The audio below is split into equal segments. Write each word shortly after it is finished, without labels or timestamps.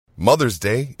Mother's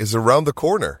Day is around the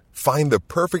corner. Find the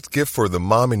perfect gift for the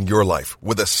mom in your life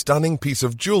with a stunning piece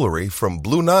of jewelry from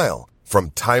Blue Nile.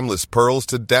 From timeless pearls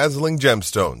to dazzling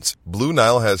gemstones, Blue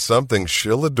Nile has something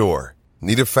she'll adore.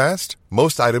 Need it fast?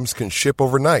 Most items can ship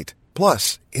overnight.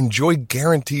 Plus, enjoy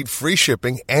guaranteed free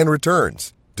shipping and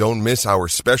returns. Don't miss our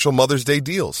special Mother's Day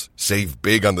deals. Save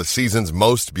big on the season's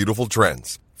most beautiful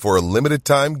trends. For a limited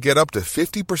time, get up to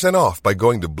 50% off by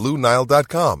going to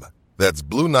BlueNile.com. That's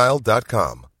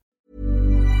BlueNile.com.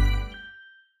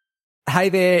 Hey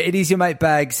there, it is your mate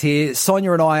Bags here.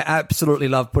 Sonia and I absolutely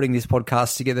love putting this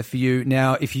podcast together for you.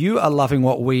 Now, if you are loving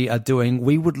what we are doing,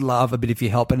 we would love a bit of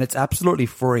your help, and it's absolutely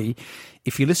free.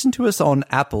 If you listen to us on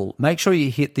Apple, make sure you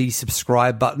hit the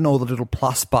subscribe button or the little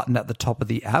plus button at the top of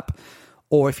the app.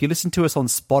 Or if you listen to us on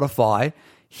Spotify,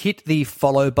 hit the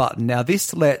follow button. Now,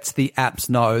 this lets the apps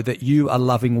know that you are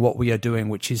loving what we are doing,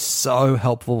 which is so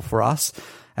helpful for us.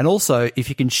 And also, if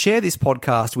you can share this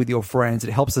podcast with your friends,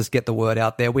 it helps us get the word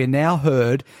out there. We're now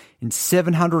heard in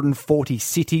 740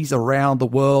 cities around the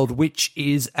world, which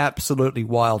is absolutely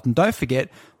wild. And don't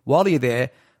forget, while you're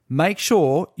there, make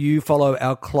sure you follow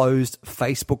our closed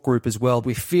Facebook group as well.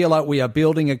 We feel like we are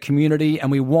building a community and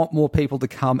we want more people to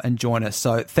come and join us.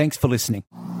 So thanks for listening.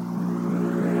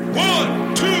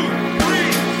 1, 2, 3,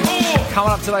 4.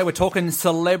 Coming up today, we're talking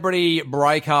celebrity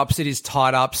breakups. It is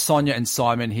tied up. Sonia and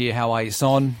Simon here. How are you,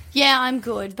 Son? Yeah, I'm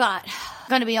good, but I'm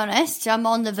going to be honest, I'm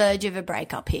on the verge of a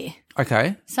breakup here.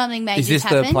 Okay. Something major Is this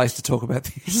happened. the place to talk about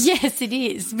this? Yes, it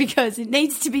is, because it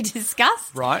needs to be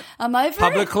discussed. Right. I'm over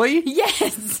Publicly? it.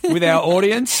 Yes. With our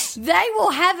audience? They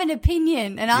will have an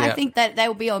opinion, and I think that they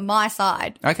will be on my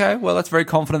side. Okay, well, that's very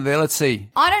confident there. Let's see.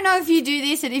 I don't know if you do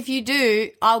this, and if you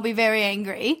do, I'll be very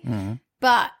angry.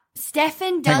 But Stefan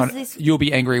Hang does on, this you'll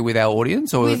be angry with our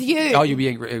audience? Or with you. Oh, you'll be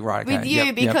angry, right, okay. with you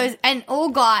Yep, because yep. and all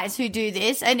guys who do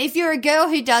this, and if you're a girl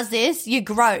who does this, you're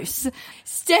gross.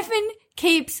 Stefan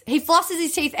he flosses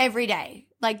his teeth every day.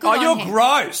 Like, good on you're him.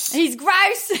 gross. He's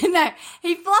gross. No,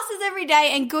 he flosses every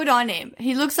day, and good on him.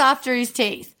 He looks after his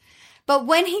teeth. But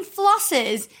when he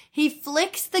flosses, he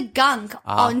flicks the gunk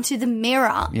onto the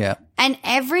mirror. Yeah. And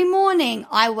every morning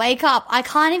I wake up, I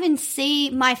can't even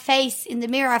see my face in the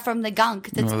mirror from the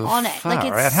gunk that's on it. Like,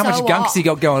 Far it's out. How much so gunk has he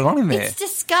got going on in there? It's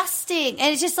disgusting.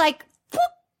 And it's just like ploop,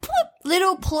 ploop,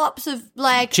 little plops of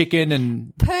like Chicken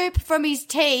and poop from his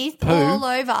teeth poo? all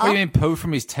over. What do you mean poo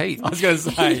from his teeth? I was going to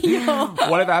say,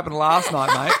 whatever happened last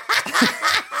night, mate?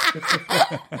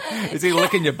 Is he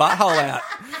licking your butthole out?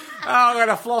 Oh, I'm going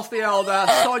to floss the old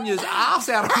Sonia's ass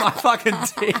out of my fucking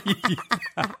teeth.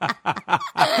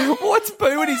 What's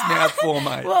poo in his mouth for,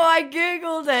 mate? Well, I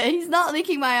Googled it. He's not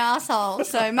licking my asshole.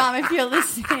 So, Mum, if you're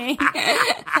listening.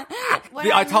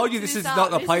 I told you this is not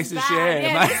the place to share,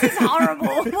 yeah, mate. This is horrible.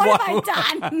 What have I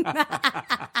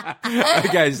done?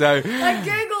 Okay, so... I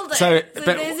Googled it. So, So,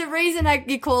 but- there's a reason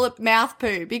you call it mouth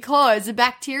poo, because the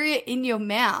bacteria in your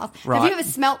mouth. Right. Have you ever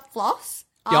smelt floss?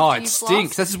 Oh, after it you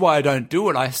stinks. floss? This is why I don't do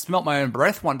it. I smelt my own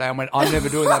breath one day and went, I'm never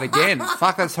doing that again.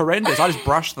 Fuck, that's horrendous. I just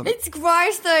brushed them. It's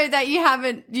gross though that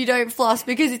you don't floss,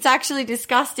 because it's actually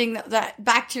disgusting that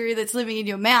bacteria that's living in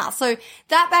your mouth. So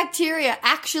that bacteria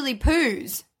actually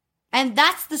poos, and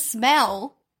that's the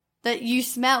smell that you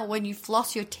smell when you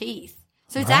floss your teeth.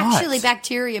 So it's Right. actually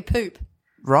bacteria poop,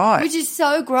 Right. which is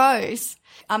so gross.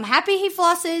 I'm happy he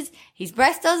flosses. His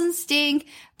breath doesn't stink,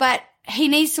 but he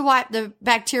needs to wipe the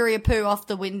bacteria poo off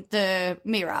the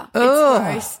mirror. It's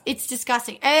gross. It's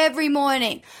disgusting. Every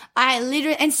morning,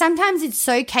 and sometimes it's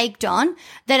so caked on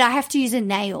that I have to use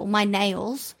my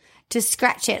nails, to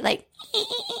scratch it. Like,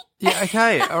 Yeah,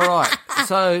 okay, all right.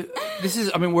 So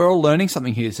we're all learning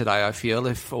something here today, I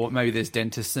feel, or maybe there's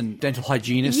dentists and dental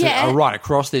hygienists that are right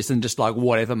across this and just like,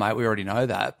 whatever, mate, we already know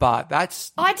that. But that's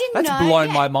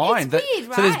blown my mind. It's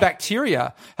weird, So there's right?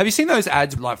 bacteria. Have you seen those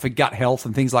ads like for gut health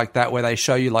and things like that where they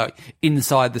show you like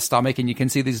inside the stomach and you can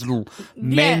see these little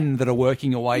men that are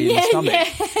working away in the stomach?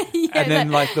 And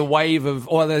then like the wave of,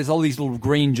 there's all these little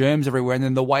green germs everywhere, and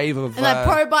then the wave of... And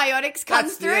the probiotics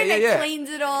comes through and it yeah. cleans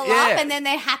it all Yeah. up, and then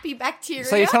they're happy bacteria.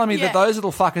 So you're telling me that Yeah. those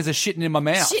little fuckers are shitting in my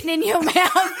mouth? Shitting in your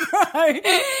mouth, bro.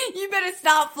 You better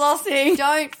start flossing.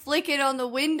 Don't flick it on the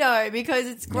window because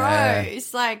it's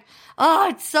gross. Like,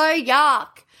 it's so yuck.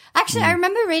 Actually, I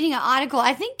remember reading an article.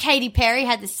 I think Katy Perry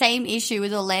had the same issue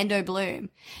with Orlando Bloom.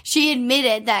 She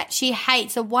admitted that she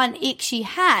hates, the one ick she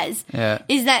has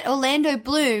is that Orlando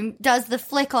Bloom does the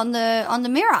flick on the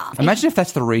mirror. Imagine if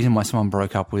that's the reason why someone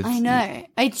broke up with... I know.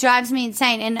 It drives me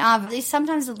insane. And there's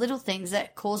sometimes the little things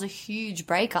that cause a huge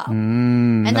breakup.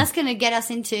 And that's going to get us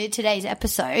into today's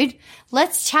episode.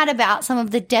 Let's chat about some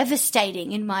of the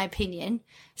devastating, in my opinion,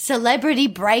 celebrity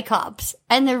breakups.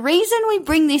 And the reason we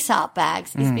bring this up,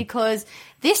 Bags, is because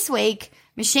this week,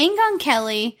 Machine Gun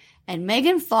Kelly and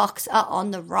Megan Fox are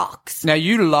on the rocks. Now,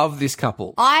 you love this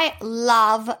couple. I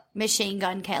love Machine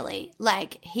Gun Kelly.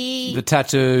 Like, he The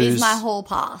tattoos. is my hall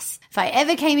pass. If I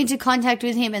ever came into contact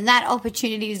with him and that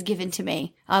opportunity was given to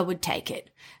me, I would take it.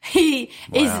 He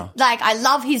is like, I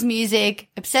love his music,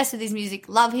 obsessed with his music,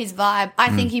 love his vibe. I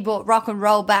think he brought rock and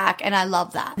roll back, and I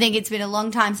love that. I think it's been a long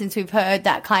time since we've heard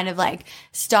that kind of like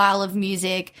style of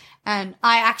music. And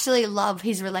I actually love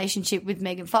his relationship with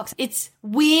Megan Fox. It's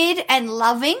weird and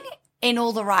loving in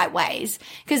all the right ways.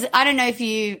 Because I don't know if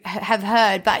you have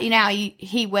heard, but you know,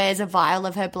 he wears a vial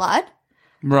of her blood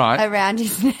Right. around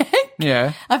his neck.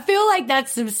 Yeah. I feel like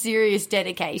that's some serious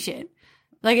dedication.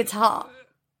 Like, it's hot.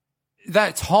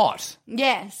 That's hot.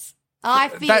 Yes. I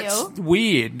feel. That's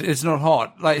weird. It's not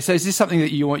hot. Like, so is this something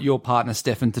that you want your partner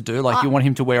Stefan to do? Like, you want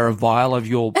him to wear a vial of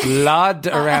your blood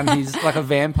around his, like a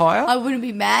vampire? I wouldn't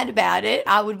be mad about it.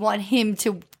 I would want him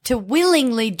to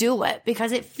willingly do it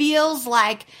because it feels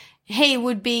like he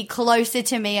would be closer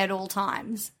to me at all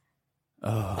times.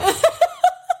 Oh.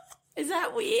 Is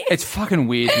that weird? It's fucking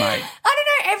weird, mate. I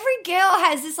don't know. Every girl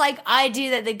has this like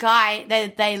idea that the guy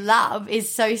that they love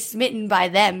is so smitten by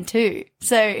them too.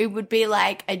 So it would be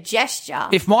like a gesture.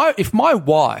 If my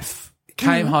wife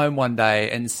came home one day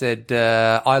and said,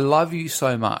 I love you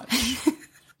so much,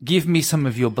 give me some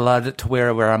of your blood to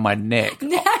wear around my neck,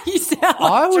 Now you sound like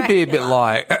I would be a bit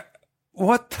Dracula. like,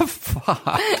 what the fuck?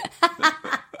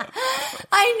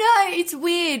 I know, it's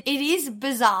weird. It is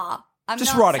bizarre. I'm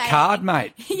Just not write a saying- card,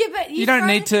 mate. Yeah, but You don't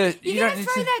need to- You you don't don't need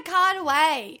throw to- that card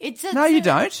away. No, you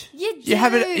don't. You You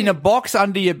have it do. in a box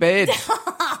under your bed.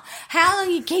 How long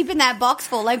are you keeping that box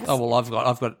for? Like, Oh well, I've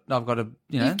got a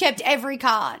you've kept every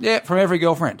card. yeah, from every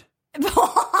girlfriend.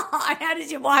 How does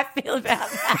your wife feel about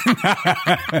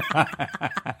that?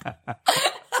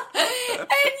 And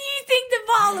you think the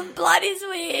vial of blood is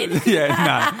weird?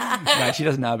 Yeah, no, she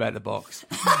doesn't know about the box.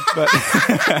 But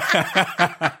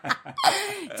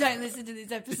Don't listen to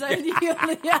this episode,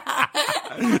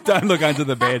 Julia. don't look under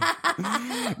the bed.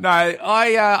 No,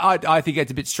 I think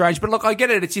it's a bit strange, but look, I get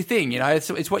it. It's your thing, you know.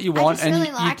 It's what you want, just and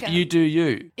really like it. you do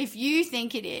you. If you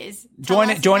think it is, tell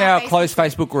us Join about our close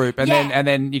Facebook group, and Yeah.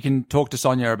 then you can talk to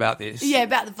Sonia about this. Yeah,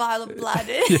 about the vial of blood.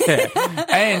 Yeah.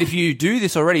 And if you do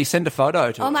this already, send a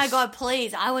photo to us. Oh my God,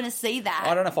 please. I want to see that.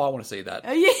 I don't know if I want to see that.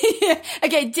 Yeah.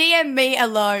 Okay, DM me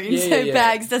alone so yeah.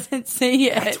 Bags doesn't see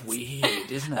it. That's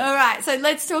weird, isn't it? All right, so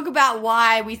let's talk about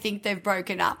why we think they've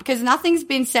broken up because nothing's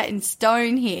been set in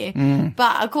stone here.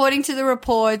 But according to the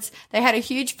reports, they had a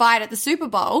huge fight at the Super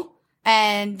Bowl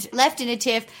and left in a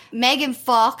tiff. Megan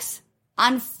Fox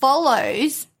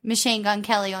unfollows Machine Gun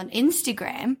Kelly on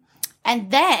Instagram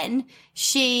and then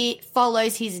she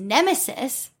follows his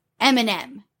nemesis,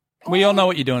 Eminem. We all know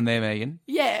what you're doing there, Megan.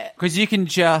 Yeah. Because you can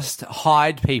just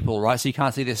hide people, right? So you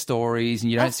can't see their stories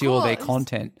and you don't Of see all their course.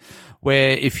 content.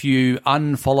 Where if you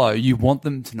unfollow, you want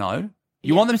them to know.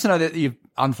 You want them to know that you've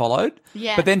unfollowed.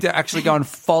 Yeah. But then to actually go and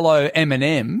follow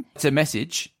Eminem, it's a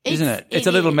message, isn't it? It's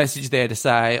a little message there to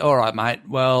say, all right, mate,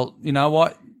 well, you know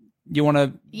what? You want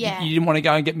to, Yeah. you didn't want to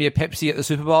go and get me a Pepsi at the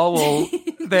Super Bowl? Well,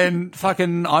 then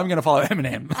fucking I'm going to follow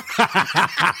Eminem.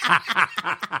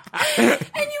 And you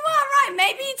are right.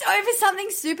 Maybe it's over something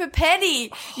super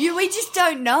petty. We just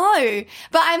don't know.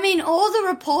 But I mean, all the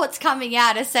reports coming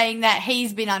out are saying that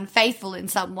he's been unfaithful in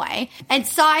some way. And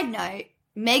side note,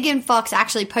 Megan Fox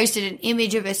actually posted an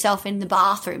image of herself in the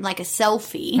bathroom, like a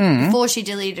selfie, before she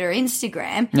deleted her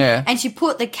Instagram. Yeah. And she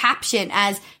put the caption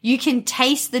as, "You can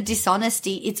taste the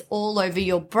dishonesty. It's all over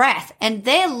your breath." And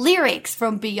they're lyrics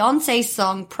from Beyonce's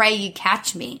song, "Pray You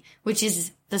Catch Me," which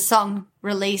is the song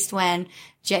released when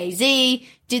Jay-Z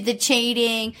did the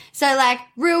cheating. So like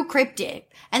real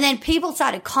cryptic. And then people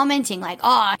started commenting like,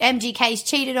 oh, MGK's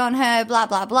cheated on her, blah,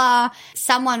 blah, blah.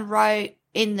 Someone wrote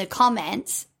in the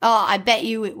comments, oh, I bet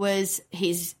you it was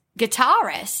his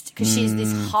guitarist because she's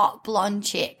this hot blonde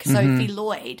chick, Sophie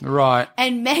Lloyd. Right.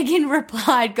 And Megan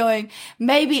replied going,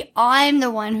 maybe I'm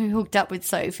the one who hooked up with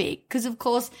Sophie. Because, of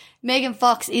course, Megan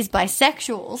Fox is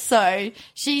bisexual. So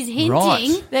she's hinting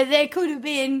Right. that there could have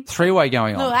been Three-way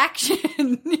going little on. action.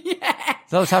 Yeah.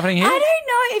 Is that what's happening here? I don't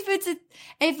know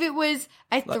if it was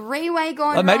a three-way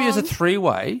going Like maybe it was a wrong.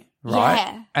 three-way, right?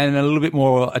 Yeah. And a little bit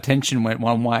more attention went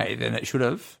one way than it should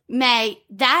have. Mate,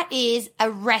 that is a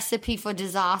recipe for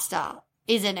disaster,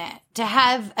 isn't it? To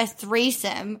have a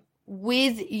threesome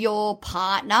with your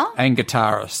partner. And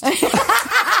guitarist.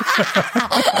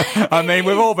 I mean,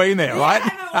 we've all been there, right? You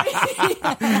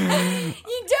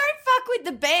don't fuck with with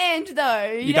the band,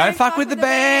 though. You don't fuck with the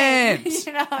band.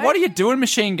 You know? What are you doing,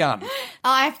 Machine Gun?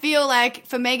 I feel like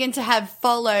for Megan to have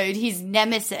followed his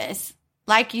nemesis,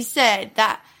 like you said,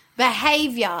 that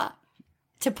behavior,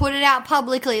 to put it out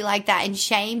publicly like that and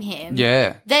shame him.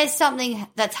 Yeah. There's something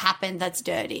that's happened that's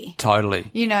dirty.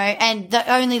 Totally. You know, and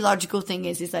the only logical thing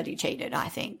is that he cheated, I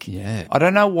think. Yeah. I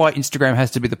don't know why Instagram has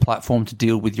to be the platform to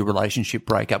deal with your relationship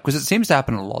breakup, because it seems to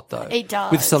happen a lot, though. It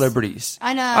does. With celebrities.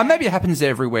 I know. And maybe it happens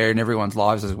everywhere in everyone's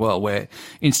lives as well, where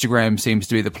Instagram seems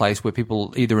to be the place where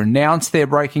people either announce they're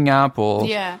breaking up or...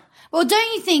 Yeah. Well,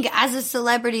 don't you think as a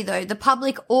celebrity, though, the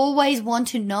public always want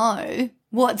to know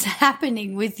what's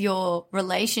happening with your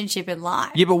relationship in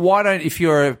life? Yeah, but why don't, if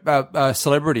you're a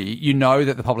celebrity, you know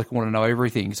that the public want to know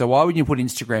everything. So why would you put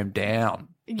Instagram down,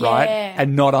 right? Yeah.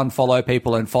 And not unfollow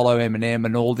people and follow Eminem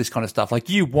and all this kind of stuff? Like,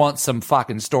 you want some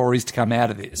fucking stories to come out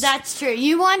of this. That's true.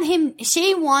 She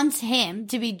wants him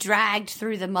to be dragged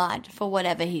through the mud for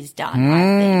whatever he's done,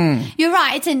 I think. You're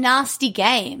right. It's a nasty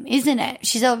game, isn't it?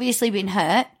 She's obviously been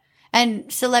hurt.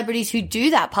 And celebrities who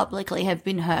do that publicly have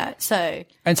been hurt.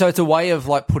 And so it's a way of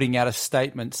like putting out a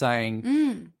statement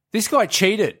saying, this guy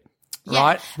cheated,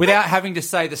 right? Without having to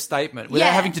say the statement,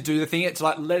 without having to do the thing. It's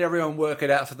like, let everyone work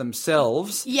it out for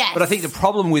themselves. Yes. But I think the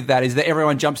problem with that is that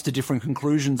everyone jumps to different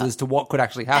conclusions as to what could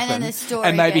actually happen. And then the story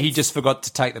and maybe he gets- just forgot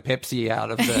to take the Pepsi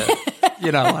out of the,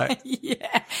 you know, like. yeah.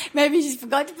 Maybe she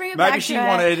forgot to bring it back Maybe she to her.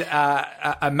 wanted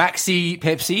a Maxi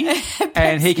Pepsi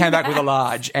and he came back with a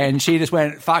large and she just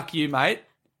went, fuck you, mate.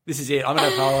 This is it. I'm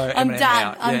going to follow I'm Eminem done.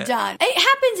 out. I'm Yeah. done. It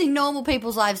happens in normal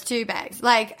people's lives too, Bags.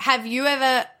 Like, have you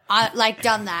ever,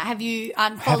 done that? Have you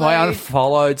unfollowed? Have I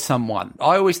unfollowed someone?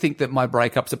 I always think that my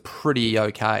breakups are pretty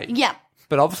okay. Yeah.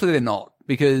 But obviously they're not,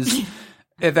 because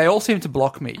they all seem to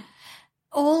block me.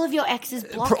 All of your exes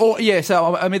block you. Yeah,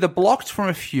 so I'm either blocked from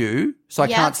a few, so I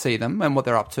Yeah. can't see them and what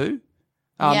they're up to.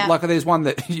 Yeah. Like there's one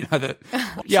that, you know, that,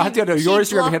 I had to go to your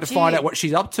she Instagram and had to blocked find you. out what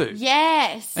she's up to.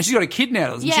 Yes. And she's got a kid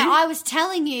now, doesn't Yeah, she? I was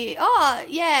telling you,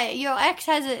 your ex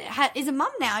is a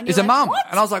mum now. And Is you're a like, mum. what?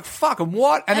 And I was like, fuck, and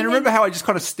what? And then then- remember how I just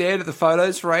kind of stared at the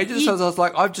photos for ages? So I was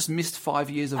like, I've just missed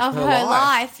 5 years of Of her her life.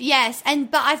 life, yes.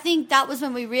 But I think that was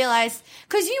when we realized,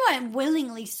 because you weren't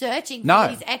willingly searching for No.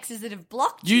 these exes that have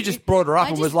blocked you. You just brought her up I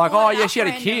and just was like, brought oh, it yeah, up she had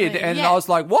a kid. randomly. And Yeah. I was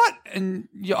like, what? And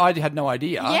I had no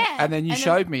idea. Yeah. And then you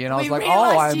showed me and I was we like,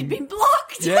 realized oh, I'm... you'd been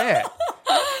blocked. Yeah.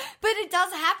 But it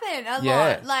does happen a Yeah.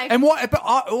 lot. Like, and what? But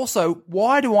also,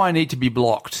 why do I need to be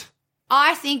blocked?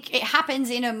 I think it happens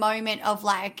in a moment of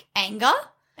like anger.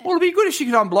 Well, it'd be good if she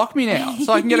could unblock me now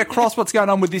so I can get across what's going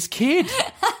on with this kid.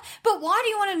 But why do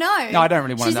you want to know? No, I don't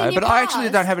really want She's to in know. your But I actually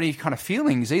past. don't have any kind of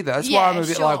feelings either. That's why Yeah, I'm a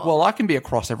bit sure. like, well, I can be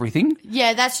across everything.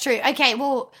 Yeah, that's true. Okay,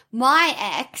 well, my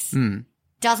ex Hmm.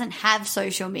 doesn't have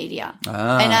social media.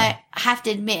 Ah. And I have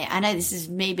to admit, I know this is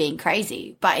me being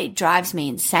crazy, but it drives me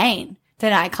insane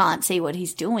that I can't see what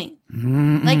he's doing.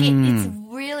 Like, it's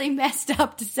really messed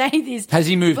up to say this. Has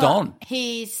he moved but on?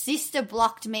 His sister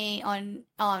blocked me on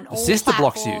all Sister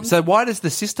blocks you. platforms. So why does the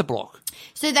sister block?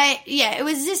 So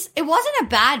it wasn't a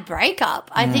bad breakup.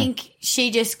 I think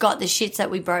she just got the shits that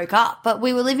we broke up, but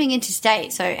we were living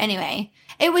interstate. So anyway,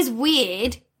 it was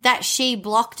weird that she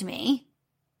blocked me.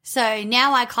 So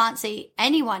now I can't see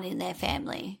anyone in their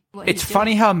family. what It's he's doing.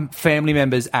 funny how family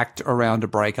members act around a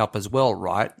breakup as well,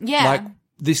 right? Yeah. Like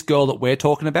this girl that we're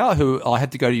talking about, who I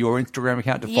had to go to your Instagram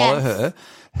account to follow Yes.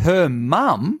 her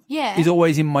mum Yeah. is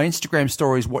always in my Instagram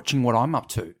stories watching what I'm up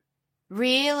to.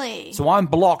 Really? So I'm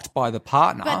blocked by the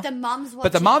partner. But the mum's watching.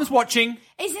 But the mum's watching.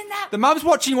 Isn't that... The mum's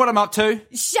watching what I'm up to.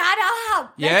 Shut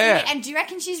up! That's Yeah. weird. And do you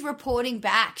reckon she's reporting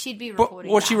back? She'd be But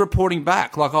reporting what's back. she reporting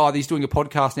back? Like, oh, he's doing a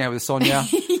podcast now with Sonia.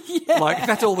 Like,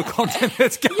 that's all the content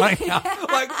that's going up.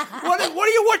 Like, what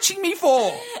are you watching me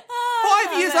for?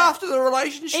 5 years after the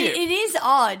relationship. It is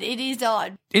odd. It is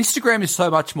odd. Instagram is so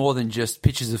much more than just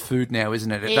pictures of food now,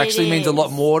 isn't it? It It actually means a lot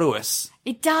is. more to us.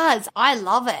 It does. I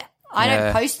love it. I Yeah.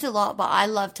 don't post a lot, but I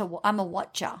love to. I'm a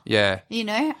watcher. Yeah. You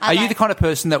know. Are you the kind of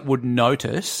person that would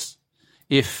notice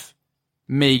if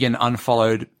Megan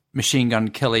unfollowed Machine Gun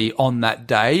Kelly on that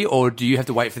day, or do you have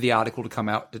to wait for the article to come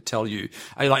out to tell you?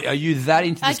 Are you that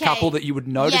into this Okay. couple that you would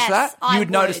notice Yes, that? You I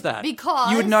would notice would, that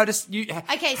because- you would notice.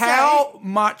 Okay, so- how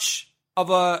much of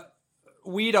a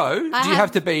weirdo do you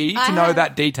have to be to know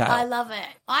that detail? I love it.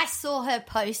 I saw her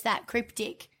post that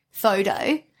cryptic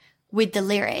photo with the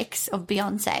lyrics of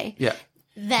Beyonce. Yeah.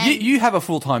 Then You have a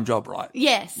full-time job, right?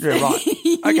 yes. Yeah, right.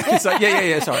 Okay, so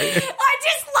yeah, sorry. I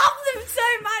just love them so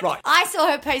much. Right. I saw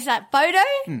her post that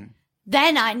photo.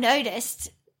 Then I noticed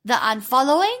the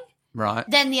unfollowing. Right.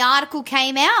 Then the article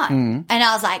came out, and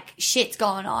I was like, "Shit's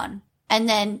going on." and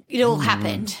then it all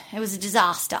happened. It was a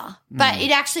disaster. But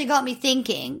it actually got me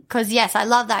thinking, because yes, I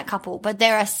love that couple, but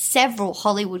there are several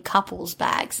Hollywood couples,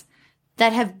 Bags,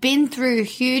 that have been through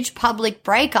huge public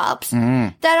breakups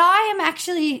that I am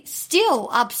actually still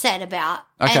upset about.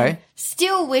 Okay. And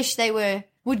still wish they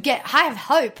would get, I have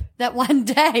hope that one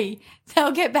day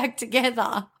they'll get back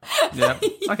together. Yeah.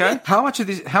 Okay. How much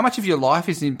of your life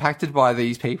is impacted by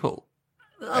these people?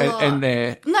 And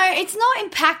their... No, it's not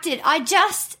impacted.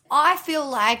 I feel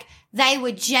like they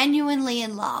were genuinely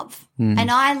in love.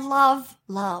 And I love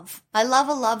love. I love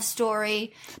a love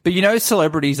story. But you know,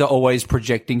 celebrities are always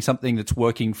projecting something that's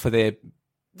working for their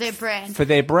brand. For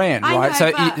their brand, I right? know,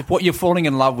 So but- what you're falling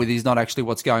in love with is not actually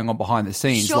what's going on behind the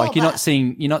scenes. Sure, like you're but-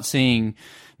 not seeing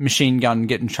Machine Gun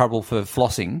get in trouble for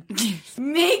flossing.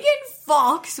 Megan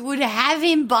Fox would have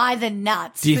him by the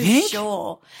nuts. Do you for think?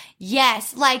 Sure.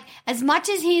 Yes. Like, as much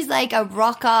as he's like a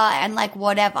rocker and like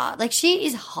whatever, like she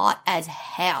is hot as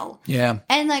hell. Yeah.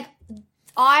 And like,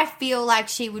 I feel like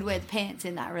she would wear the pants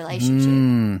in that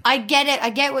relationship. I get it. I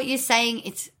get what you're saying.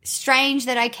 It's strange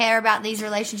that I care about these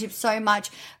relationships so much,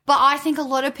 but I think a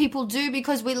lot of people do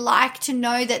because we like to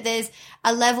know that there's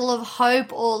a level of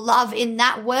hope or love in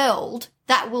that world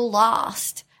that will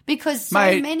last. Because so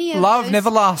Mate, many of love those- never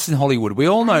lasts in Hollywood. We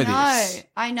all know this.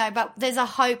 I know, but there's a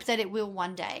hope that it will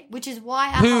one day, which is why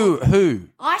Who?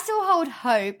 I still hold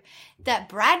hope that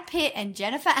Brad Pitt and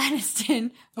Jennifer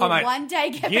Aniston will mate, one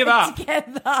day get give back up.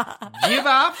 together. Give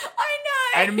up I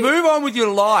know. and move on with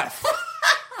your life.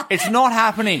 It's not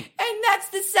happening. And that's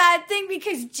the sad thing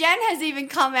because Jen has even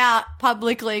come out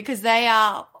publicly because they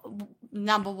are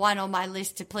number one on my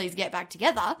list to please get back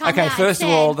together. Okay, first of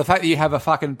all, the fact that you have a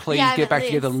fucking please Yeah, get but back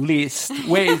together list.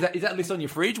 Where is that? Is that list on your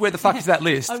fridge? Where the fuck is that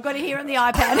list? I've got it here on the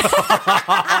iPad.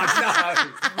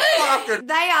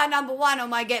 They are number one on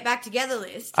my get back together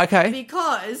list. Okay.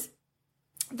 Because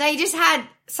they just had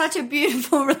such a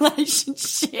beautiful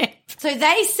relationship. So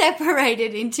they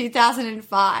separated in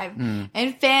 2005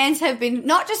 and fans have been,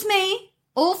 not just me,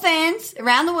 all fans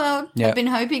around the world Yep. have been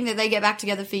hoping that they get back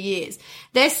together for years.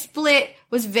 Their split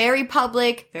was very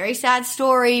public, very sad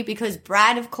story because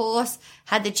Brad, of course,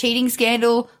 had the cheating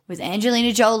scandal with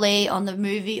Angelina Jolie on the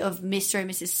movie of Mr. and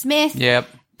Mrs. Smith. Yep.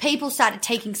 People started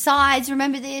taking sides.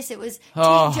 Remember this? It was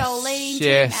Oh, Team Jolene,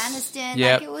 yes. Team Aniston.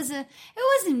 Yep. Like it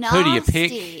was nasty. Who do you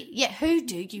pick? Yeah, who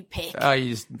do you pick? Oh,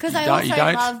 you just Because I don't, also you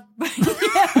don't? love.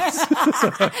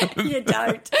 You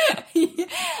don't.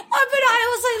 But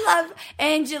I also love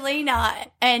Angelina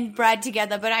and Brad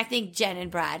together. But I think Jen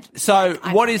and Brad. So,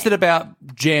 I what don't is it about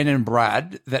Jen and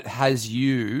Brad that has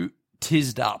you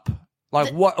tizzed up?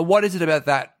 Like, what is it about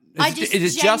that? Is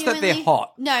it just that they're genuinely-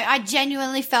 hot? No, I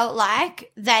genuinely felt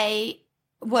like they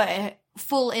were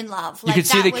full in love. You Like, could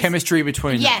see that the was- chemistry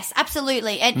between them. Yes,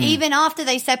 absolutely. And even after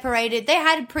they separated, they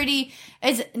had a pretty,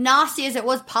 as nasty as it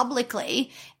was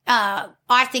publicly,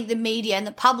 I think the media and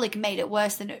the public made it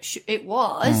worse than it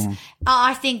was.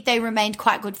 I think they remained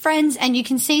quite good friends, and you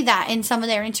can see that in some of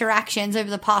their interactions over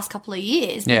the past couple of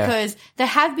years Yeah. because they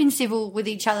have been civil with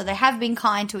each other. They have been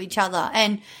kind to each other,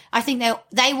 and I think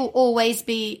they will always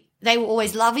be. They will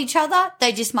always love each other.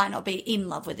 They just might not be in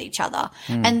love with each other.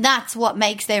 And that's what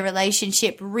makes their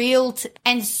relationship real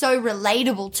and so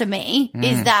relatable to me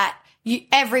is that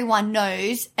everyone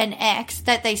knows an ex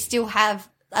that they still have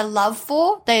a love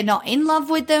for. They're not in love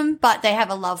with them, but they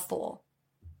have a love for.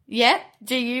 Yeah?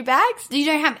 Do you, Bags? You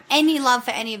don't have any love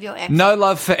for any of your exes? No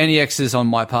love for any exes on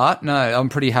my part. No, I'm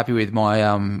pretty happy with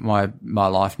my my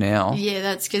life now. Yeah,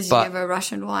 that's because you But- have a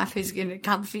Russian wife who's going to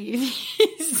come for you if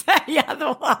you say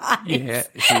otherwise. Yeah,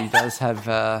 she does have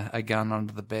a gun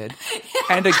under the bed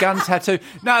and a gun tattoo.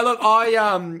 No, look, I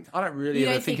don't really You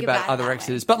ever don't think think about about it other that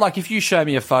exes, but like if you show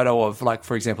me a photo of, like,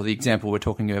 for example, the example we're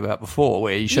talking about before,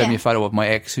 where you showed me Yeah. a photo of my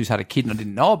ex who's had a kid and I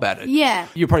didn't know about it. Yeah.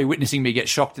 You're probably witnessing me get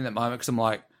shocked in that moment because I'm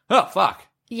like, oh fuck.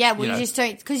 Yeah, well, You you know. just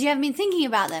don't, because you haven't been thinking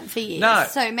about them for years. No.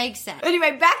 So it makes sense.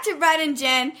 Anyway, back to Brad and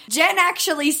Jen. Jen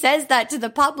actually says that to the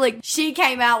public. She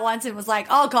came out once and was like,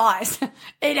 oh, guys,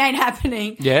 it ain't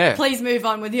happening. Yeah. Please move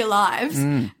on with your lives.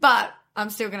 But I'm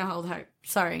still going to hold hope.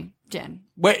 Sorry, Jen.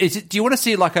 Where is it? Do you want to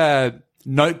see like a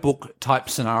Notebook type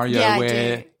scenario Yeah, I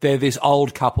where do. they're this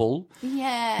old couple?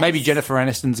 Yeah. Maybe Jennifer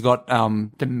Aniston's got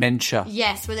dementia,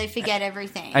 Yes, where they forget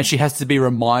everything. and she has to be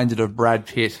reminded of Brad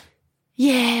Pitt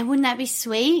Yeah, wouldn't that be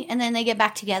sweet? And then they get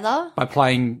back together. by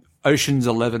playing Ocean's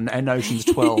 11 and Ocean's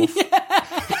 12. They're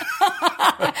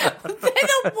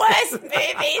the worst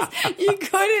movies you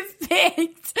could have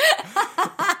picked.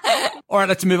 All right,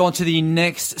 let's move on to the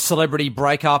next celebrity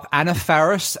breakup, Anna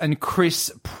Faris and Chris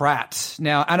Pratt.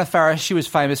 Now, Anna Faris, she was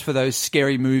famous for those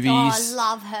scary movies. Oh, I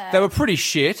love her. They were pretty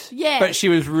shit. Yeah. But she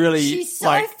was really... She's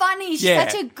so funny. She's yeah.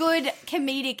 such a good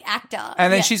comedic actor.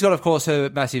 And then Yeah. she's got, of course, her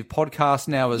massive podcast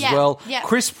now as Yeah, well. yeah.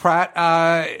 Chris Pratt,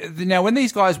 now when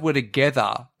these guys were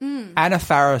together, Anna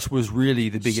Faris was really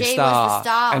the biggest She was star. the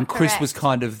star, and Chris correct. was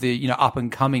kind of the, up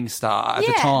and coming star at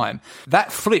the Yeah. time.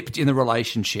 That flipped in the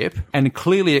relationship, and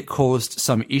clearly it caused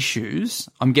some issues.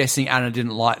 I'm guessing Anna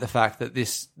didn't like the fact that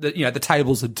the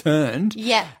tables had turned.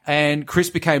 Yeah. And Chris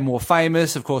became more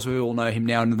famous. Of course, we all know him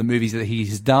now in the movies that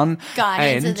he's done.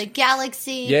 Guardians and of the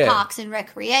Galaxy, Yeah. Parks and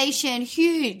Recreation,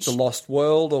 huge. The Lost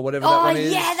World or whatever that Oh, one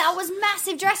is. yeah, that was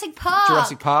massive. Jurassic Park.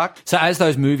 Jurassic Park. So as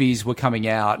those movies were coming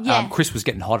out, Yeah. Chris was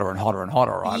getting hotter and hotter and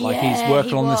hotter, right? Like Yeah, he's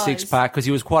working he on the was. six-pack because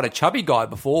he was quite a chubby guy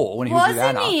before when he was with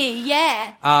Wasn't Anna. he?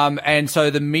 Yeah. And so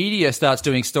the media starts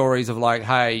doing stories of like,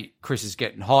 hey, Chris is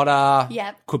getting hotter.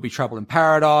 Yep. Could be trouble in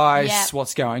paradise. Yep.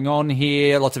 What's going on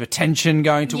here? Lots of attention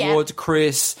going Yep. towards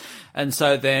Chris. And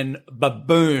so then,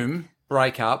 boom,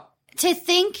 breakup. To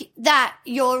think that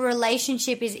your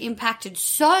relationship is impacted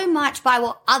so much by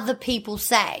what other people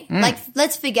say. Like,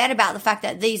 let's forget about the fact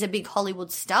that these are big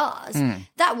Hollywood stars.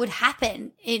 That would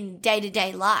happen in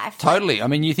day-to-day life. Totally. I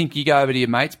mean, you think you go over to your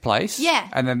mate's place. Yeah.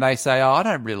 And then they say, oh, I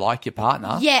don't really like your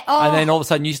partner. Yeah, oh. And then all of a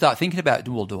sudden you start thinking about,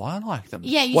 well, do I like them?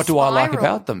 Yeah, you what do I like spiral.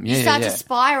 about them? You start yeah. to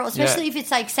spiral, especially Yeah. if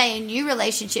it's like, say, a new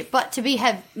relationship. But to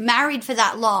have married for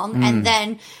that long and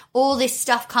then all this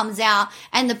stuff comes out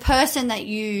and the person that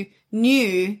you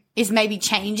knew is maybe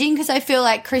changing, because I feel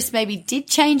like Chris maybe did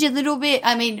change a little bit.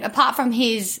 I mean, apart from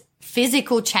his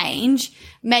physical change,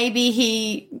 maybe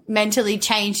he mentally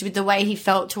changed with the way he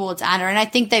felt towards Anna. And I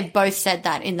think they've both said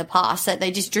that in the past, that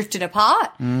they just drifted apart.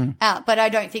 But I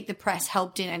don't think the press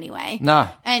helped in any way. No.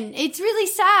 And it's really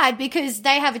sad because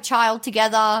they have a child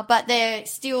together, but they're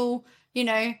still,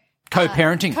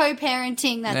 Co-parenting.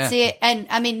 co-parenting. That's Yeah. it. And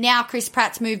I mean, now Chris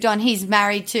Pratt's moved on. He's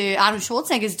married to Arnold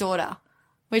Schwarzenegger's daughter,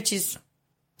 which is,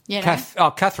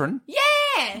 Catherine. Yeah.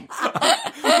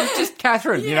 Just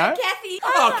Catherine, you know? Kathy.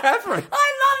 Oh, Catherine. I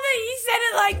love that you said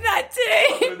it like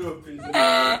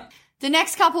that too. The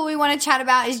next couple we want to chat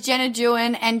about is Jenna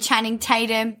Dewan and Channing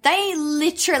Tatum. They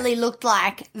literally looked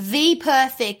like the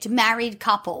perfect married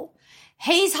couple.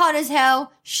 He's hot as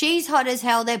hell. She's hot as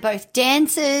hell. They're both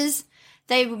dancers.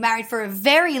 They were married for a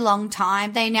very long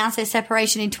time. They announced their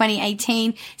separation in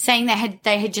 2018, saying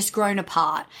they had just grown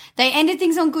apart. They ended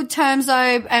things on good terms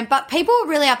though, but people were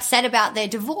really upset about their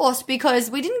divorce because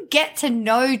we didn't get to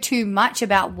know too much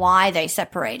about why they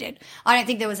separated. I don't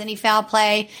think there was any foul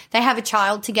play. They have a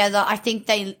child together. I think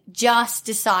they just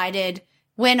decided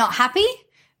we're not happy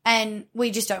and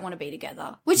we just don't want to be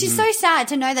together, which is so sad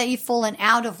to know that you've fallen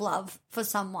out of love for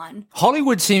someone.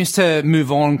 Hollywood seems to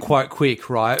move on quite quick,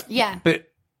 right? Yeah. But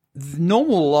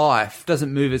normal life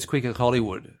doesn't move as quick as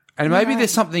Hollywood. And maybe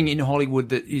there's something in Hollywood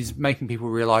that is making people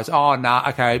realize, oh, nah,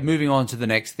 okay, moving on to the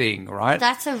next thing, right?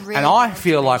 That's a real And I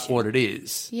feel like motivation. what it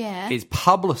is Yeah.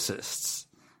 publicists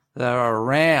that are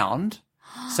around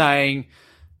saying,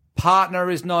 partner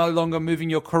is no longer moving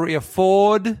your career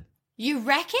forward. You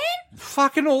reckon?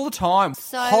 Fucking all the time.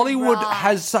 So Hollywood right.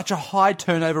 has such a high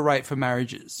turnover rate for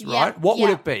marriages, Yeah, right? What would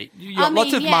yeah. it be? You got I lots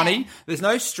mean, of yeah. money. There's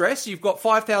no stress. You've got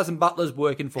 5,000 butlers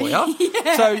working for you.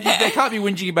 So they can't be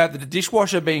whinging about the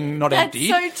dishwasher being not That's empty.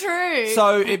 so true.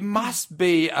 So it must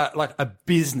be like a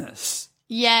business.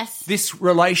 yes. This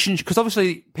relationship, because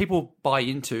obviously people buy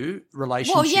into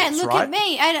relationships, Well, yeah, look right? at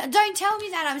me. And don't tell me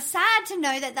that. I'm sad to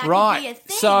know that could be a Right.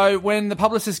 thing. So when the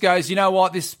publicist goes, you know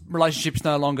what, this relationship's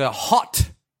no longer hot.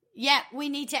 yeah, we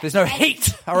need to. There's no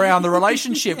heat around the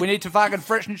relationship. We need to fucking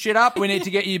freshen shit up. We need to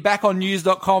get you back on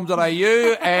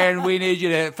news.com.au and we need you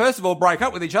to, first of all, break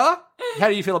up with each other. How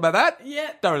do you feel about that? Yeah.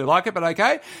 Don't really like it, but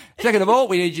okay. Second of all,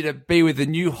 we need you to be with the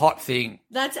new hot thing.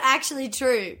 That's actually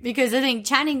true because I think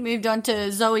Channing moved on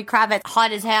to Zoe Kravitz.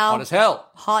 Hot as hell. Hot as hell.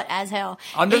 Hot as hell.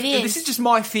 This is just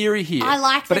my theory here. I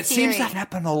like But the it seems theory. to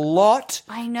happen a lot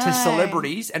I know. to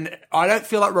celebrities, and I don't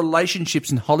feel like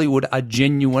relationships in Hollywood are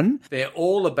genuine. They're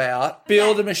all about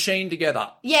build a machine together.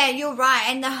 Yeah, you're right.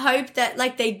 And the hope that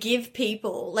like they give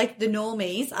people, like the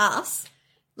normies, us,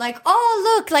 like,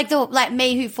 oh look, like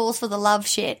me who falls for the love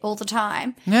shit all the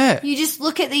time. Yeah. You just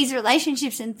look at these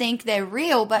relationships and think they're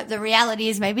real, but the reality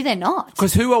is maybe they're not.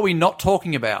 Because who are we not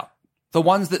talking about? The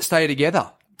ones that stay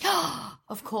together.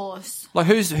 Of course. Like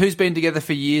who's been together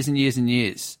for years and years and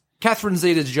years? Catherine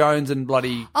Zeta-Jones and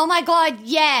bloody Oh my god,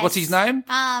 yes. what's his name?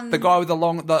 The guy with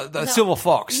the silver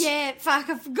fox. Yeah, fuck,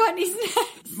 I've forgotten his name.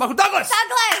 Michael Douglas.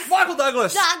 Douglas. Michael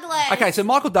Douglas. Douglas. Okay, so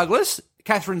Michael Douglas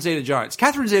Catherine Zeta-Jones.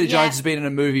 Catherine Zeta-Jones Yeah. has been in a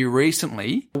movie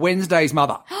recently, Wednesday's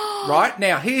Mother. Right?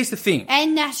 Now, here's the thing.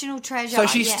 And National Treasure. So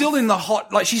she's yes. still in the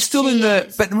hot, like she's still She in the,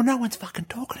 is. but no one's fucking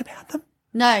talking about them.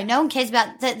 No one cares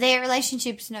about that. Their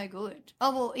relationship's no good.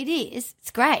 Oh, well, it is.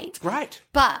 It's great. Great.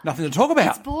 But Nothing to talk about.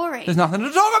 it's boring. There's nothing to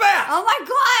talk about. Oh my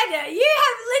God, you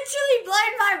have literally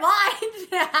blown my mind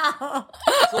now.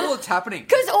 That's all that's happening.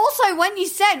 Because also, when you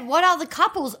said what other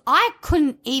couples, I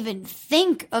couldn't even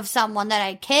think of someone that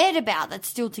I cared about that's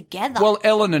still together. Well,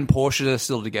 Ellen and Portia are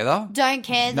still together. Don't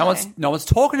care No though. one's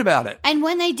talking about it. And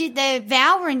when they did their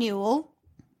vow renewal,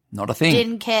 Not a thing.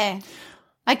 didn't care.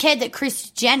 I cared that Kris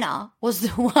Jenner was the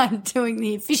one doing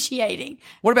the officiating.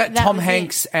 What about That Tom was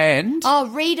Hanks it. and? Oh,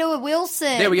 Rita Wilson.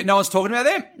 There we go. No one's talking about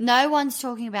them. No one's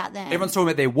talking about them. Everyone's talking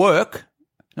about their work.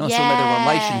 No one's talking about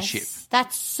their relationship.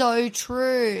 That's so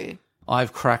true.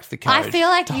 I've cracked the code I feel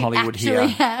like to you Hollywood actually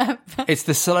here. have. It's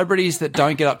the celebrities that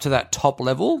don't get up to that top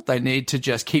level. They need to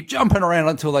just keep jumping around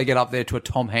until they get up there to a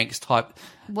Tom Hanks type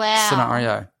Wow.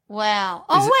 scenario. Wow.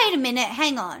 Oh, wait a minute.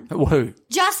 Hang on. Who?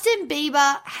 Justin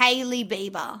Bieber, Hailey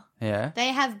Bieber. Yeah. They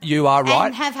have. You are right.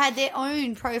 And have had their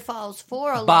own profiles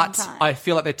for a long But time. I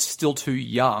feel like they're still too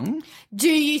young. Do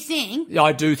you think?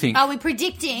 I do think. Are we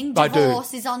predicting I do.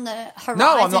 divorce is on the horizon?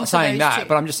 No, I'm not for saying those that, two?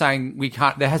 but I'm just saying we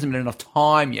can't. There hasn't been enough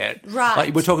time yet. Right.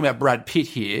 Like we're talking about Brad Pitt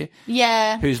here,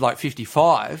 Yeah. who's like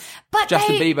 55. But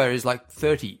Justin they- Bieber is like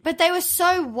 30. But they were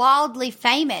so wildly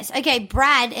famous. Okay,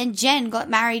 Brad and Jen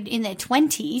got married in their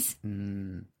 20s.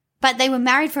 But they were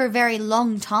married for a very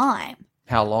long time.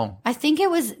 How long? I think it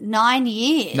was 9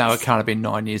 years. No, it can't have been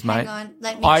 9 years, mate. Hang on,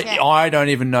 let me check. I don't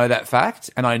even know that fact,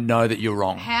 and I know that you're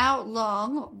wrong. How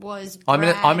long was I'm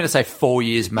Brad gonna say 4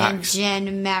 years and max.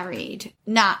 Jen married?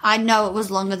 Nah, I know it was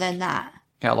longer than that.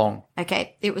 How long?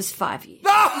 Okay, it was 5 years.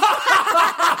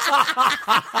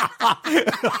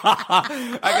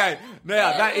 Okay,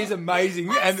 now that is amazing.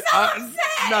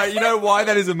 No, you know why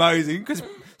that is amazing? Because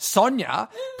Sonia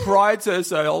prides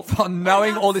herself on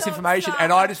knowing all this information,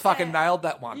 and I just fucking nailed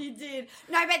that one. You did.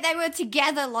 No, but they were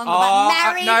together longer, Oh,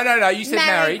 but married. no, you said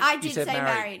married. I You did said say married.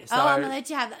 married. So oh, I'm going to let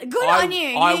you have that. Good I, on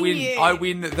you. I You win. knew. I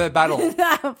win the battle.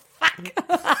 Oh, fuck.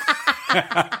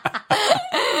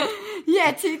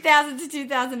 Yeah, 2000 to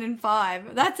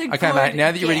 2005. That's a Okay, good mate.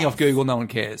 Now that you're reading guess. off Google, no one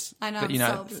cares. I know, But, I'm you know,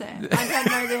 so upset. I don't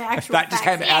know the actual that just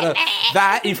came facts. out of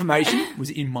that information was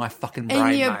in my fucking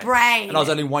brain. your mate. brain. and I was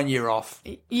only 1 year off.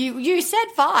 You said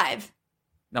 5.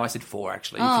 No, I said 4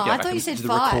 actually. Oh, if you go I back thought you and said listen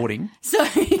to the 5. recording. So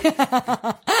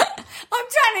I'm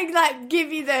trying to like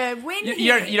give you the win.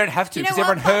 You don't have to You know because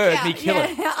what? everyone Fuck heard yeah. me kill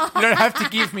it. Yeah. You don't have to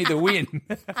give me the win.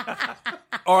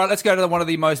 All right, let's go to one of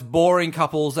the most boring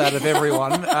couples out of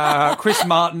everyone, Chris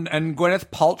Martin and Gwyneth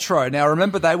Paltrow. Now,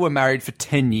 remember, they were married for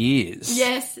 10 years.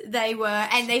 Yes, they were,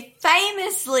 and they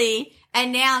famously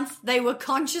announced they were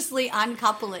consciously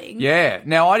uncoupling. Yeah.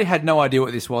 Now, I had no idea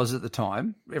what this was at the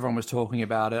time. Everyone was talking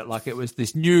about it like it was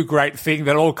this new great thing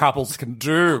that all couples can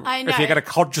do I know. if you're going to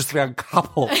consciously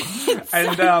uncouple.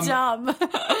 And Dumb.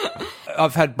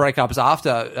 I've had breakups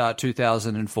after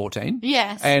 2014.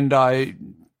 Yes. And I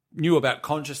knew about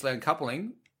consciously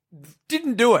uncoupling,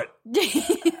 didn't do it.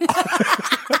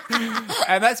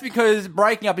 And that's because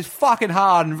breaking up is fucking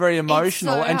hard and very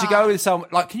emotional. so And to hard. go with someone,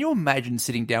 like, can you imagine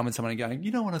sitting down with someone and going,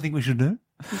 you know what I think we should do?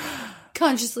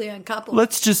 Consciously uncoupled.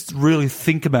 Let's just really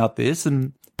think about this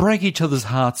and break each other's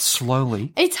hearts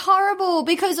slowly. It's horrible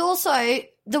because also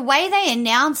the way they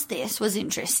announced this was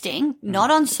interesting.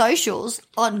 Not on socials,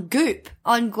 on Goop,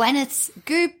 on Gwyneth's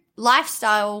Goop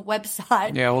lifestyle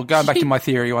website. Yeah, well, going back to my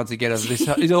theory once again of this,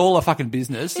 it's all a fucking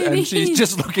business, and she's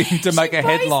just looking to make a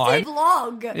headline.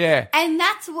 Blog. Yeah. And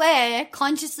that's where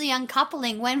consciously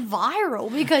uncoupling went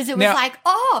viral because it was Now- like,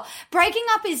 breaking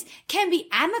up can be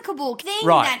amicable thing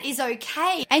Right. that is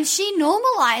okay. And she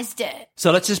normalized it.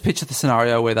 So let's just picture the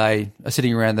scenario where they are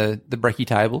sitting around the brekkie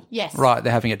table. Yes. Right,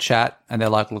 they're having a chat, and they're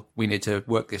like, look, we need to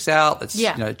work this out. Let's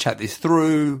chat this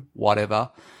through,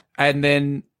 whatever. And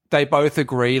then they both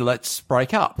agree, let's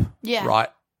break up. Yeah. Right.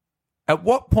 At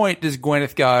what point does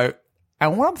Gwyneth go,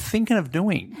 and what I'm thinking of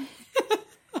doing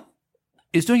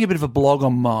is doing a bit of a blog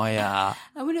on my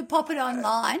I'm going to pop it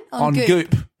online on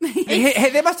Goop. Goop.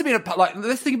 There must have been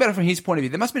let's think about it from his point of view.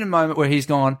 There must have been a moment where he's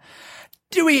gone,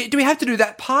 do we have to do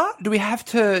that part? Do we have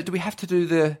to do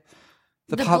the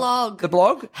blog. The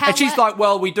blog? And she's like,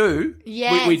 well, we do.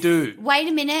 Yes. We do. Wait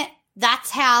a minute. That's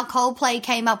how Coldplay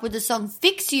came up with the song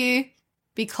Fix You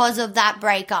because of that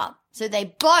breakup. So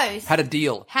they both Had a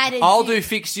deal. Had a I'll deal. do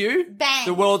Fix You. Bang.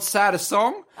 The world's saddest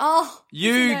song.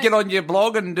 You get on your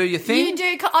blog and do your thing. You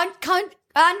do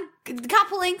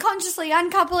uncoupling, consciously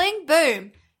uncoupling,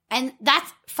 boom. And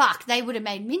that's, they would have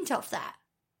made mint off that.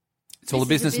 It's all a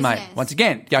This is business, a mate. business. Once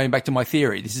again, going back to my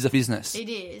theory, this is a business. It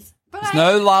is. But There's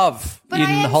no love But in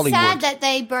I am Hollywood. sad that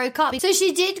they broke up. So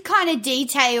she did kind of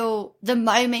detail the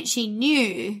moment she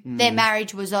knew their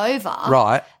marriage was over.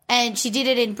 Right. And she did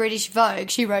it in British Vogue.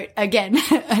 She wrote, again,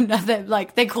 another,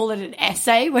 like, they call it an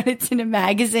essay when it's in a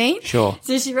magazine. Sure.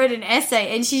 So she wrote an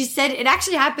essay and she said it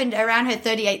actually happened around her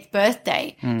 38th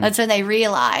birthday. That's when they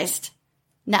realized,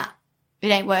 nah, it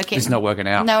ain't working. It's not working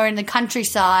out. And they were in the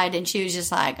countryside and she was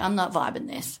just like, I'm not vibing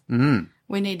this.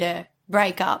 We need to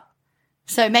break up.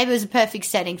 So maybe it was a perfect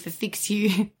setting for Fix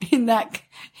You in that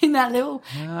little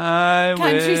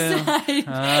countryside.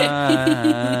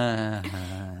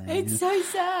 It's so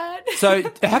sad. So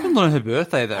it happened on her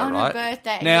birthday, though, On her right?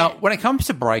 birthday, Now, yeah. when it comes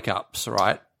to breakups,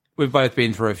 right, we've both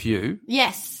been through a few.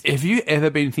 Yes. Have you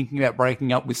ever been thinking about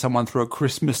breaking up with someone through a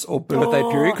Christmas or birthday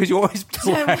period? Because you always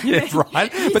yeah,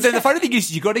 right. But then the funny thing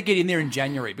is, you got to get in there in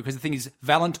January because the thing is,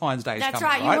 Valentine's Day is That's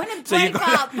coming. right. You want to So break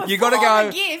up before you got to go.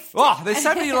 the gift. Oh, there's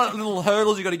so many like, little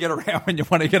hurdles you got to get around when you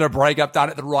want to get a breakup done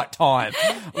at the right time.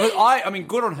 Look, I mean,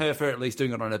 good on her for at least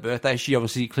doing it on her birthday. She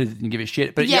obviously clearly didn't give a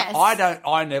shit. But Yes. yeah,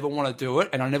 I never want to do it,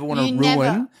 and I never want to You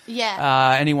ruin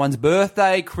never- anyone's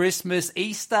birthday, Christmas,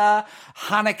 Easter,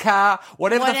 Hanukkah,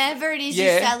 whatever. Whatever it is you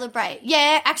celebrate.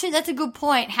 Yeah, actually, that's a good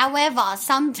point. However,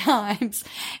 sometimes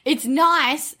it's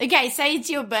nice. Okay, say it's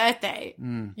your birthday.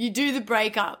 You do the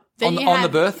breakup. Then On you the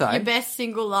have birthday? your best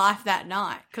single life that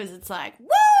night because it's like,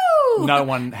 woo! No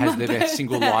one has their best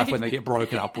single life when they get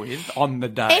broken up with on the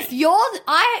day. If you're,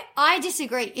 I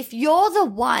disagree. If you're the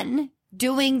one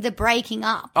doing the breaking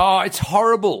up, Oh, it's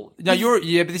horrible. No, but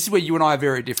this is where you and I are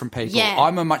very different people. Yeah.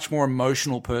 I'm a much more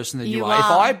emotional person than you You are.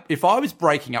 are. If I was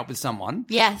breaking up with someone,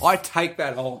 Yes. I take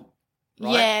that on.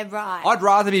 Right? yeah, right. I'd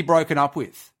rather be broken up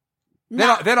with.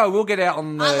 No. Then I will get out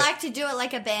on the I like to do it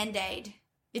like a Band-Aid.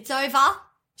 It's over.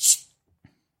 Shh.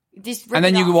 Just rip and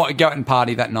then it you off. go out and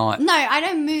party that night. No, I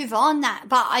don't move on that.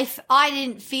 But if I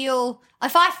didn't feel,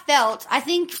 if I felt, I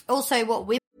think also what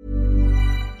women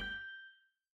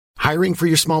Hiring for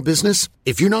your small business?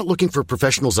 If you're not looking for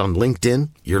professionals on LinkedIn,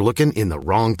 you're looking in the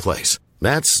wrong place.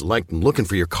 That's like looking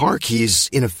for your car keys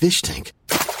in a fish tank.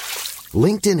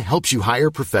 LinkedIn helps you hire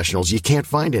professionals you can't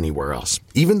find anywhere else,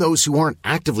 even those who aren't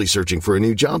actively searching for a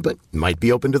new job but might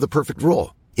be open to the perfect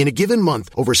role. In a given month,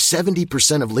 over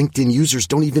 70% of LinkedIn users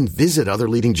don't even visit other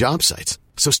leading job sites.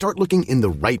 So start looking in the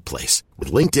right place.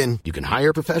 With LinkedIn, you can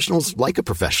hire professionals like a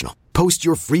professional. Post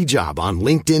your free job on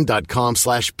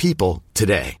linkedin.com/people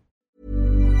today.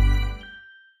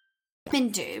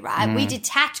 do, right? We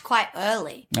detach quite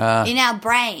early in our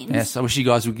brains. Yes, I wish you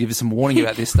guys would give us some warning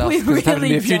about this stuff. We It's happened to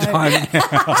me a few really times.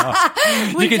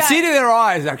 We You can don't. see it in their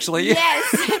eyes, actually. Yes.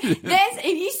 If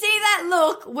you see that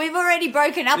look, we've already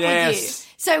broken up with you. Yes.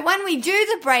 So when we do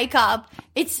the breakup,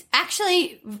 it's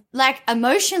actually like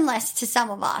emotionless to some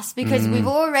of us because we've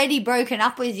already broken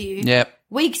up with you Yep.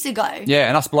 weeks ago. Yeah,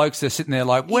 and us blokes are sitting there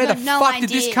like, where the got no fuck did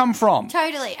this idea. come from?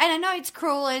 Totally. And I know it's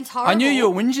cruel and it's horrible. I knew you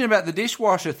were whinging about the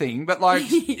dishwasher thing, but like,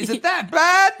 is it that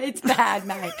bad? It's bad,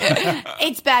 mate.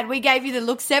 It's bad. We gave you the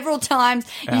look several times.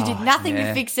 You did nothing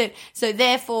to fix it. So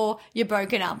therefore, you're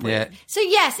broken up with. Yeah. So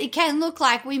yes, it can look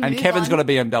like we And move Kevin's on. got a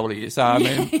BMW, so I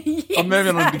mean, I'm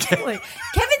moving on to Kevin. Exactly.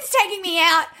 Kevin's taking me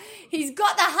out. He's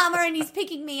got the Hummer and he's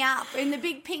picking me up in the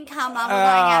big pink Hummer. We're going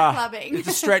out clubbing. It's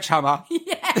a stretch Hummer.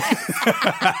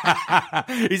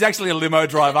 He's actually a limo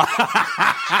driver.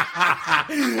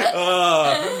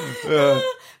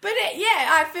 But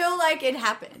I feel like it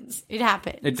happens. It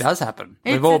happens. It does happen.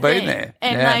 It's We've all a been thing. there.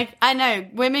 And Yeah. like, I know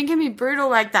women can be brutal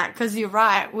like that because you're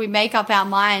right. We make up our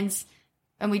minds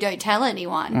and we don't tell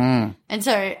anyone. Mm. And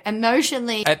so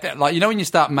emotionally, At that, like, you know, when you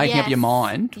start making up Yes. your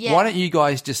mind, Yes. why don't you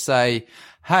guys just say,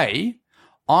 hey,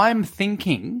 I'm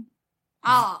thinking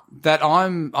that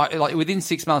like within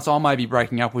 6 months, I may be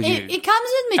breaking up with you. it comes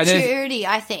with And then- maturity,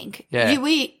 I think. Yeah.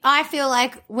 I feel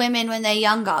like women when they're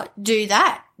younger do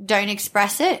that, don't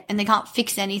express it, and they can't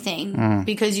fix anything Mm.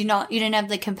 because you don't have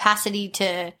the capacity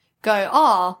to go,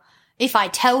 oh, if I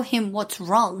tell him what's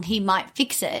wrong, he might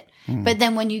fix it. Mm. But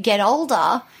then when you get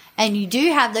older and you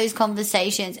do have those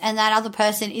conversations and that other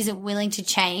person isn't willing to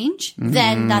change, Mm-hmm.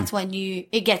 then that's when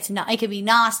it can be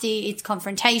nasty, it's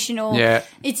confrontational. Yeah.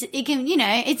 It's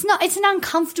an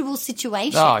uncomfortable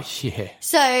situation. Oh, yeah.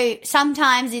 So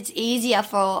sometimes it's easier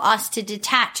for us to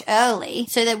detach early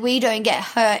so that we don't get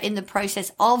hurt in the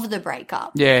process of the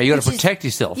breakup. Yeah, you got to Which is- protect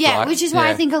yourself. Yeah, right? which is why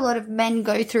Yeah. I think a lot of men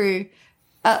go through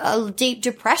a deep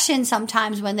depression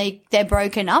sometimes when they're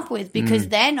broken up with because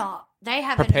they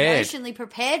haven't Prepared. emotionally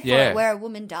prepared for Yeah. it where a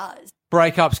woman does.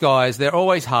 breakups, guys, they're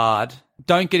always hard.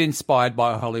 Don't get inspired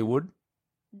by Hollywood.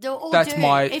 That's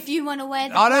my. If you want to wear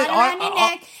the I blood don't. around your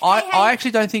neck. I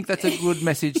actually don't think that's a good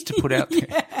message to put out there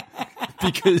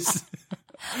because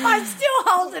I'm still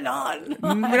holding on.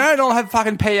 we don't all have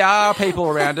fucking PR people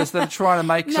around us that are trying to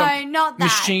make some not that.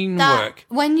 machine That- work.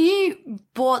 When you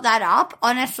brought that up,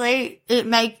 honestly,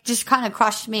 it just kind of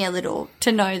crushed me a little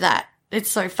to know that it's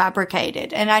so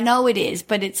fabricated. And I know it is,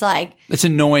 but it's like, It's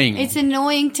annoying. it's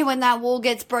annoying to when that wall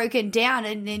gets broken down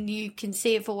and then you can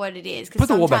see it for what it is. 'Cause Put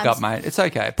the wall back up, sometimes- mate. It's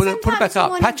okay. Put it sometimes back I up.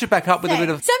 wanna Patch it back up with a say- bit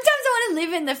of. Sometimes I want to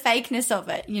live in the fakeness of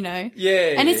it, you know?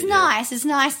 Yeah, And it's yeah. nice. It's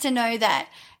nice to know that,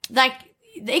 like,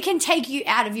 it can take you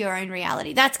out of your own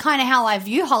reality. That's kind of how I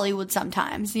view Hollywood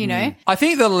sometimes, you know? I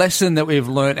think the lesson that we've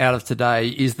learnt out of today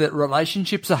is that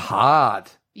relationships are hard.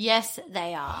 Yes,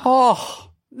 they are. Oh,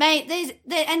 Mate,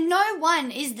 and no one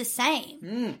is the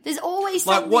same. There's always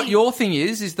like something. what your thing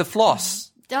is the floss,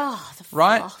 the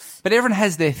right? floss. But everyone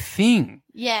has their thing.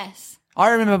 Yes.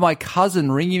 I remember my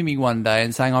cousin ringing me one day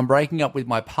and saying, I'm breaking up with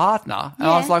my partner. And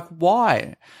I was Yeah. like,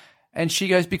 why? And she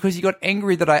goes, because he got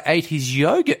angry that I ate his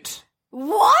yogurt.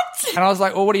 What? And I was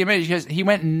like, well, what do you mean? She goes, he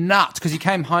went nuts because he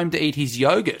came home to eat his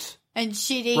yogurt, And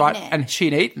she'd eaten right? it. And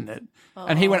she'd eaten it.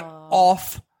 And he went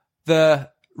off the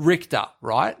Richter,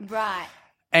 right? Right.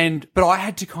 But I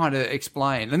had to kind of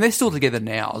explain, and they're still together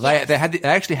now. They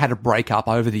actually had a breakup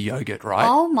over the yogurt, right?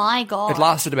 Oh my God. It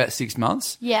lasted about 6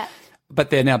 months. Yeah. But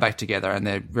they're now back together and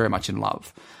they're very much in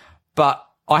love. But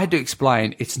I had to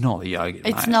explain it's not the yogurt.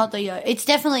 It's mate. not the yolk. It's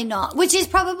definitely not. Which is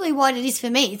probably what it is for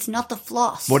me. It's not the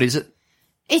floss. What is it?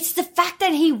 It's the fact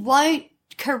that he won't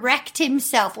correct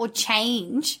himself or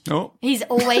change. Oh. He's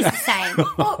always the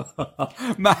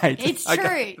same. Mate. It's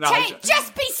okay. true. No,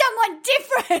 Just be someone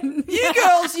different. you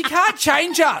girls, you can't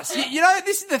change us. You know,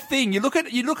 this is the thing. You look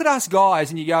at us guys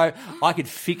and you go, I could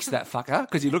fix that fucker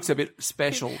because he looks a bit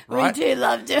special, right? We do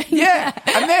love doing Yeah. that.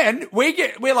 And then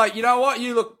we're like, you know what?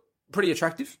 You look pretty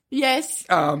attractive. Yes.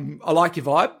 I like your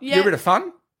vibe. Yeah. You're a bit of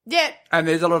fun. Yeah. And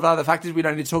there's a lot of other factors we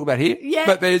don't need to talk about here. Yeah.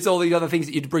 But there's all these other things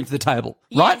that you bring to the table,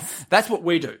 right? Yes. That's what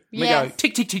we do. We Yes. go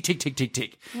tick, tick, tick, tick, tick, tick,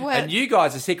 tick. Well, and you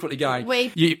guys are secretly going,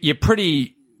 we- you're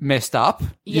pretty messed up.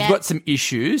 Yeah. You've got some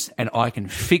issues and I can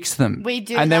fix them. We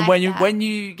do And then like when that.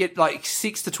 you get like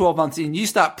 6 to 12 months in, you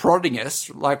start prodding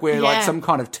us like we're like Yeah. some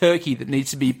kind of turkey that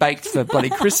needs to be baked for bloody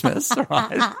Christmas,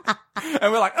 right?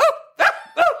 And we're like,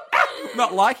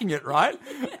 not liking it, right?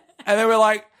 And then we're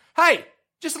like, hey,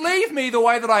 just leave me the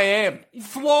way that I am.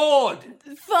 Flawed.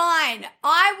 Fine.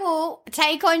 I will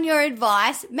take on your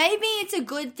advice. Maybe it's a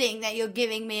good thing that you're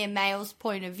giving me a male's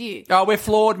point of view. Oh, we're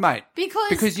flawed, mate.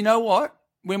 Because you know what?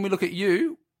 When we look at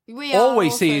you, we all are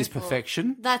we see also is flawed.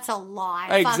 perfection. That's a lie.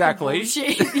 Exactly.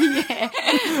 Fucking bullshit.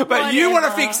 Yeah. But you want to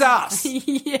Whatever. fix us.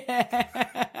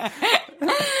 Yeah.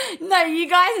 No, you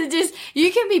guys are just,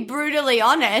 you can be brutally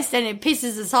honest and it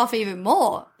pisses us off even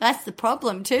more. That's the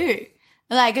problem too.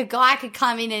 Like a guy could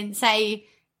come in and say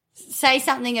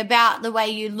something about the way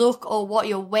you look or what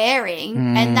you're wearing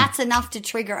and that's enough to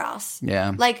trigger us.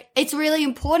 Yeah. Like, it's really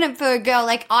important for a girl,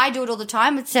 like I do it all the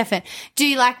time with Stefan. Do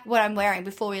you like what I'm wearing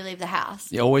before we leave the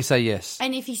house? You always say yes.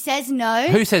 And if he says no.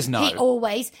 Who says no?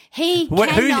 He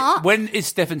cannot. When is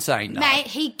Stefan saying no? Mate,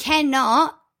 he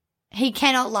cannot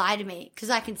lie to me because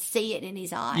I can see it in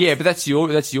his eyes. Yeah, but that's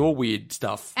your weird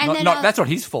stuff. And then I'll- That's not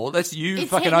his fault. That's you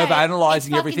It's fucking him, no,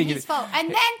 over-analysing it's everything. fucking his fault. And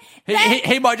then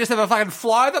He might just have a fucking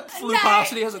fly that flew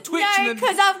past and he has a twitch. No, and then,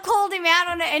 because I've called him out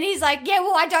on it and he's like, yeah,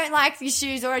 well, I don't like these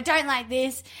shoes or I don't like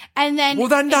this. And then Well,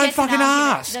 then it don't gets an fucking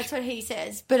argument. ask. That's what he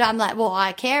says. But I'm like, well,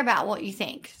 I care about what you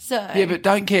think. So yeah, but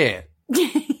don't care.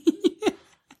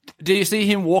 Do you see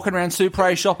him walking around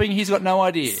Supre shopping? He's got no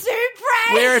idea.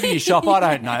 Supre. Wherever you shop, I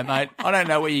don't know, mate. I don't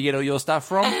know where you get all your stuff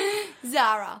from.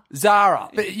 Zara.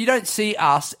 But you don't see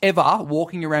us ever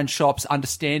walking around shops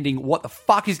understanding what the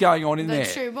fuck is going on in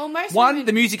That's there. true. Well, most One, women-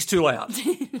 the music's too loud.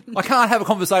 I can't have a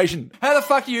conversation. How the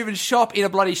fuck do you even shop in a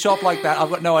bloody shop like that? I've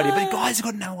got no idea. But the guys have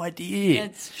got no idea.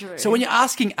 That's true. So when you're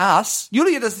asking us,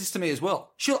 Yulia does this to me as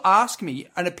well. She'll ask me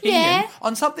an opinion Yeah.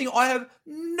 on something I have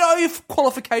no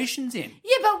qualifications in.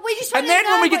 Yeah, but we just want And to then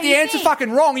know when we what get the you answer think.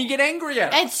 fucking wrong, you get angry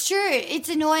at us. It's true. It's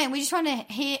annoying. We just want to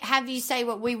have you say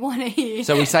what we want to hear.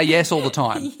 So we say yes all the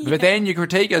time. But then you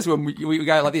critique us when we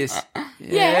go like this.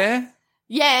 Yeah.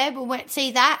 Yeah, but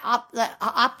see that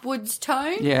upwards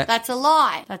tone? Yeah. That's a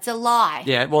lie. That's a lie.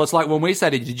 Yeah, well, it's like when we say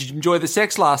to you, did you enjoy the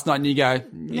sex last night? And you go,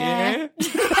 yeah.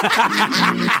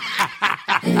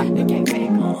 Okay, very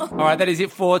cool. All right, that is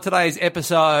it for today's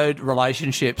episode,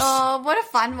 relationships. Oh, what a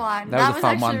fun one. That was a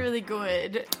fun actually one. really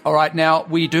good. All right, now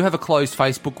we do have a closed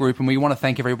Facebook group and we want to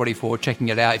thank everybody for checking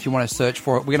it out. If you want to search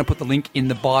for it, we're going to put the link in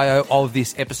the bio of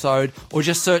this episode, or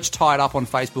just search Tied Up on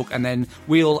Facebook and then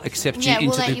we'll accept you into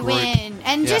we'll let the you group. in.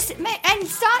 And and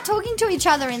start talking to each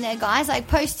other in there, guys. Like,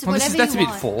 post Well, whatever that's you a bit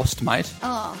want. forced, mate.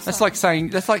 Oh, that's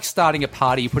like starting a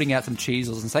party, putting out some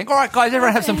cheesels and saying, all right, guys,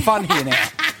 everyone have some fun here now.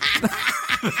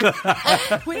 We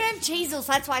don't have cheesels,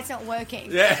 that's why it's not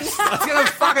working. Yes, let's get some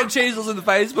fucking cheesels in the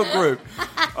Facebook group.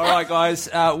 All right, guys,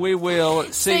 we will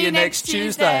see you next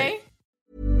Tuesday.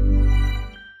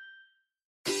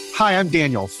 Hi, I'm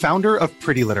Daniel, founder of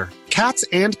Pretty Litter. Cats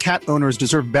and cat owners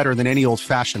deserve better than any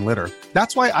old-fashioned litter.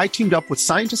 That's why I teamed up with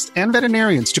scientists and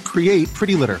veterinarians to create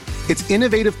Pretty Litter. Its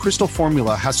innovative crystal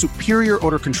formula has superior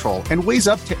odor control and weighs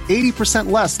up to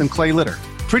 80% less than clay litter.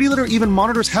 Pretty Litter even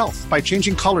monitors health by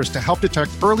changing colors to help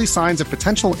detect early signs of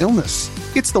potential illness.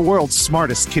 It's the world's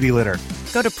smartest kitty litter.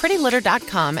 Go to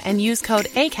prettylitter.com and use code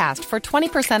ACAST for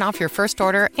 20% off your first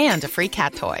order and a free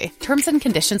cat toy. Terms and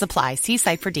conditions apply. See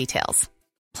site for details.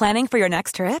 Planning for your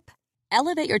next trip?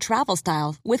 Elevate your travel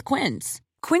style with Quince.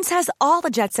 Quince has all the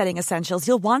jet-setting essentials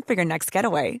you'll want for your next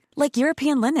getaway, like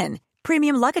European linen,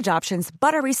 premium luggage options,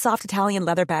 buttery soft Italian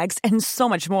leather bags, and so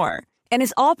much more. And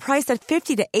is all priced at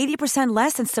 50 to 80%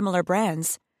 less than similar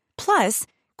brands. Plus,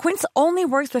 Quince only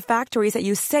works with factories that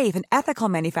use safe and ethical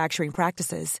manufacturing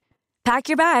practices. Pack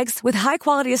your bags with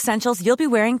high-quality essentials you'll be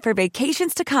wearing for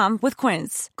vacations to come with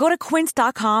Quince. Go to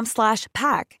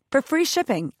quince.com/pack for free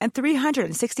shipping and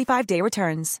 365-day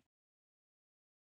returns.